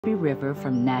River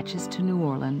from Natchez to New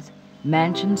Orleans,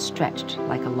 mansions stretched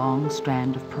like a long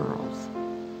strand of pearls.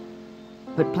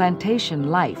 But plantation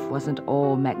life wasn't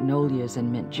all magnolias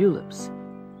and mint juleps.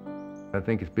 I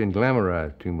think it's been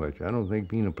glamorized too much. I don't think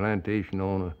being a plantation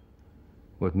owner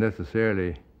was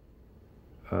necessarily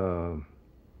the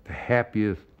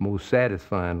happiest, most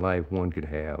satisfying life one could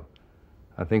have.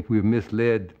 I think we're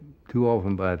misled too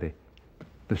often by the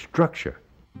structure.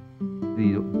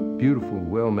 These beautiful,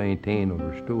 well-maintained or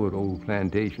restored old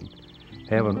plantations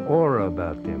have an aura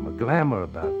about them, a glamour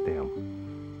about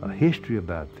them, a history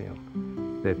about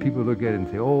them, that people look at it and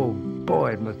say, oh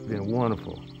boy, it must have been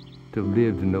wonderful to have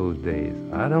lived in those days.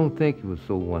 I don't think it was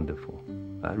so wonderful.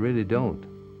 I really don't.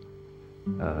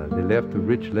 They left a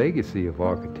rich legacy of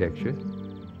architecture,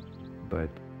 but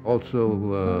also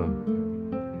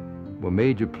were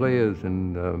major players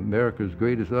in America's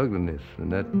greatest ugliness,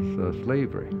 and that's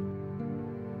slavery.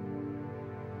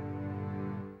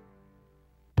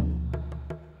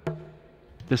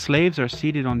 The slaves are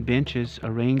seated on benches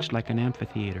arranged like an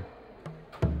amphitheater.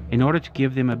 In order to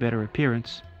give them a better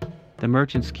appearance, the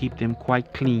merchants keep them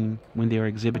quite clean when they are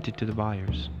exhibited to the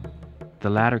buyers. The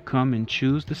latter come and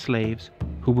choose the slaves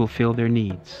who will fill their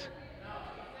needs.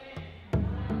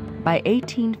 By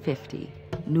 1850,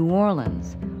 New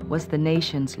Orleans was the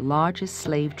nation's largest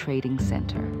slave trading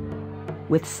center,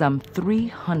 with some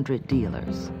 300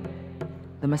 dealers.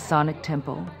 The Masonic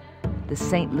Temple, the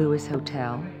St. Louis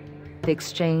Hotel, the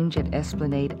Exchange at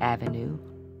Esplanade Avenue,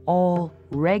 all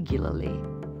regularly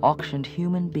auctioned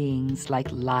human beings like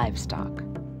livestock.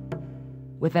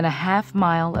 Within a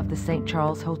half-mile of the St.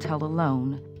 Charles Hotel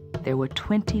alone, there were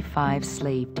 25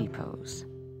 slave depots.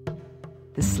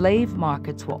 The slave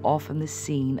markets were often the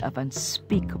scene of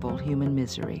unspeakable human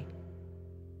misery.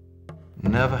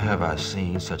 Never have I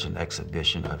seen such an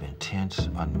exhibition of intense,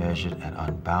 unmeasured, and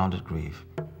unbounded grief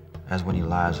as when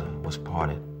Eliza was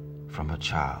parted from her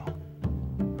child.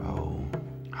 Oh,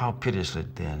 how piteously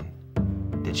then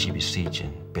did she beseech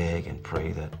and beg and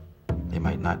pray that they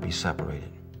might not be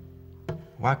separated.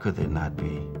 Why could they not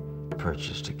be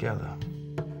purchased together?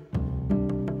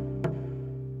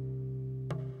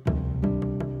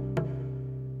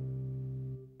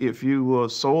 If you were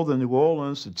sold in New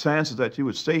Orleans, the chances that you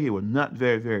would stay here were not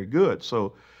very, very good.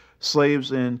 So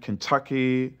slaves in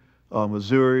Kentucky,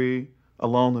 Missouri,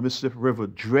 along the Mississippi River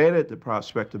dreaded the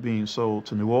prospect of being sold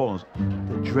to New Orleans.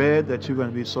 The dread that you're going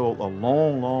to be sold a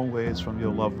long, long ways from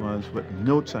your loved ones with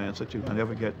no chance that you're going to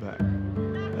ever get back.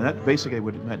 And that's basically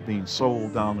what it meant, being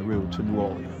sold down the river to New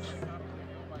Orleans.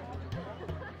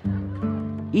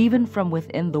 Even from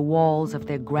within the walls of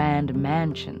their grand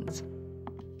mansions,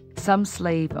 some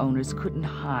slave owners couldn't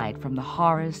hide from the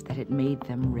horrors that had made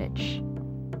them rich.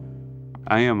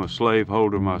 I am a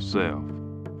slaveholder myself,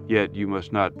 yet you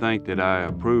must not think that I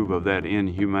approve of that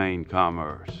inhumane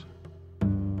commerce.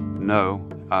 No,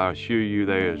 I assure you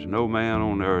there is no man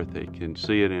on earth that can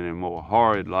see it in a more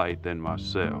horrid light than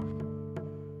myself.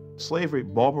 Slavery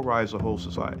barbarized the whole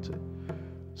society.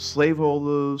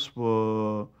 Slaveholders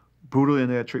were brutal in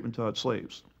their treatment toward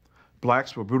slaves.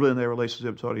 Blacks were brutal in their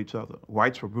relationship toward each other.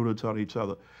 Whites were brutal toward each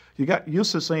other. You got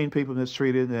used to seeing people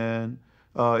mistreated, and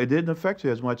it didn't affect you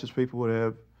as much as people would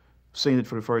have seen it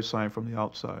for the first time from the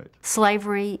outside.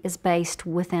 Slavery is based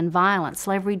within violence.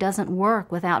 Slavery doesn't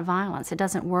work without violence. It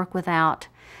doesn't work without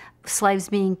slaves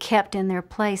being kept in their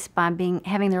place by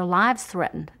having their lives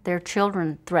threatened, their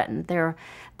children threatened, their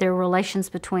relations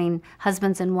between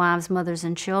husbands and wives, mothers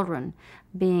and children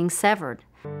being severed.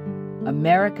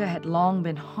 America had long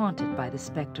been haunted by the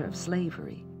specter of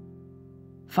slavery.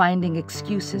 Finding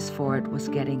excuses for it was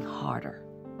getting harder.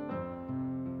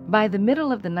 By the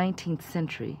middle of the 19th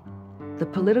century, the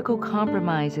political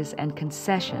compromises and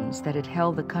concessions that had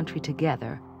held the country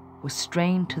together were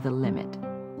strained to the limit.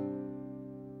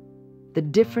 The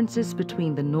differences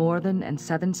between the northern and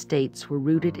southern states were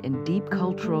rooted in deep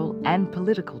cultural and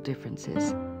political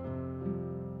differences.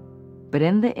 But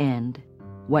in the end,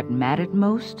 what mattered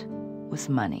most was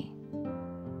money.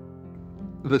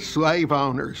 The slave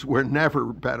owners were never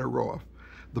better off.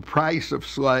 The price of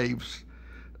slaves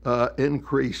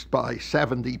increased by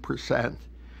 70%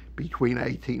 between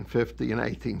 1850 and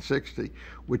 1860,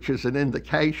 which is an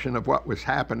indication of what was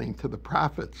happening to the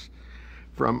profits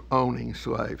from owning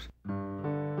slaves.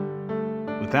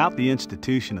 Without the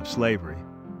institution of slavery,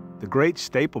 the great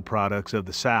staple products of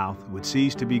the South would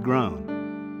cease to be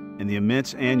grown, and the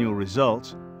immense annual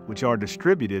results, which are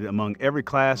distributed among every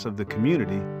class of the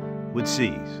community, would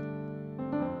cease.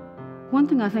 One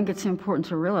thing I think it's important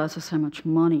to realize is how much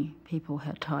money people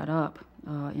had tied up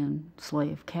in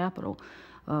slave capital.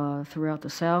 Throughout the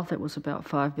South, it was about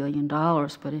 $5 billion,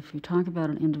 but if you talk about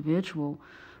an individual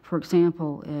For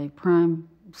example, a prime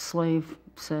slave,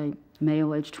 say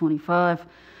male age 25,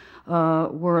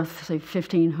 worth, say,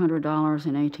 $1,500 in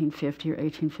 1850 or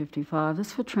 1855,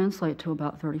 this would translate to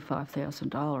about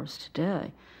 $35,000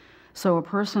 today. So a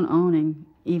person owning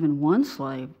even one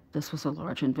slave, this was a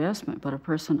large investment, but a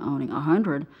person owning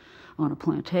 100 on a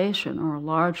plantation or a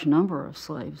large number of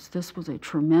slaves, this was a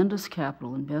tremendous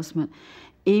capital investment,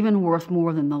 even worth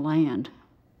more than the land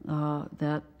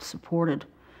that supported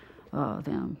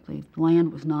them. The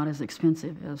land was not as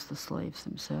expensive as the slaves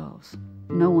themselves.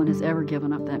 No one has ever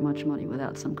given up that much money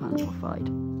without some kind of a fight.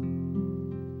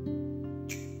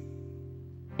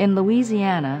 In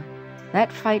Louisiana,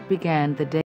 that fight began the day